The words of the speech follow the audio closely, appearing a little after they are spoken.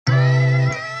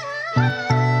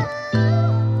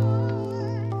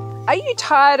Are you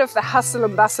tired of the hustle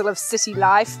and bustle of city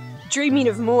life, dreaming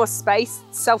of more space,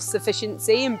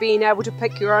 self-sufficiency and being able to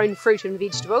pick your own fruit and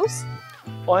vegetables?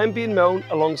 I am Ben Milne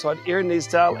alongside Erin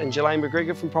Nesdale and Ghislaine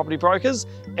McGregor from Property Brokers,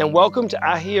 and welcome to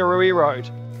Ahiarui Road.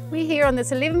 We're here on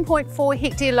this 11.4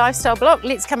 hectare lifestyle block.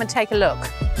 Let's come and take a look.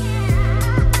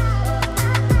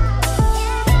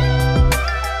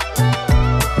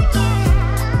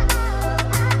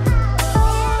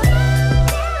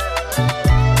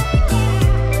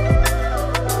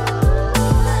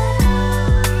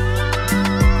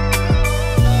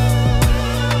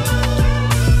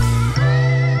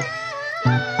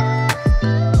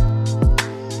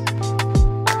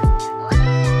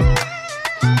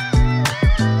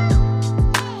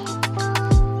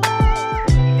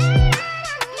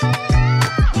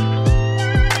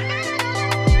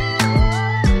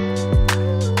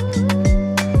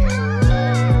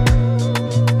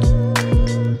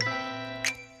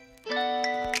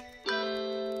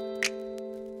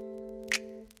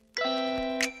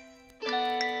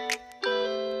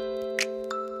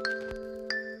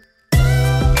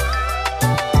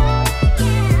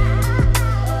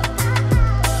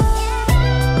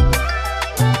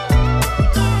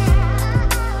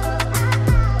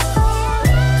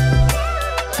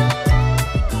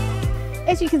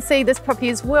 As you can see, this property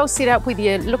is well set up whether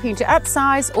you're looking to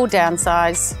upsize or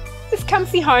downsize. This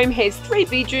comfy home has 3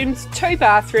 bedrooms, 2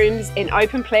 bathrooms and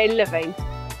open plan living.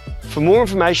 For more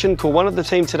information, call one of the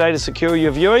team today to secure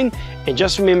your viewing, and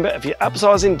just remember, if you're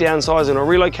upsizing, downsizing or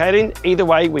relocating, either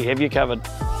way we have you covered.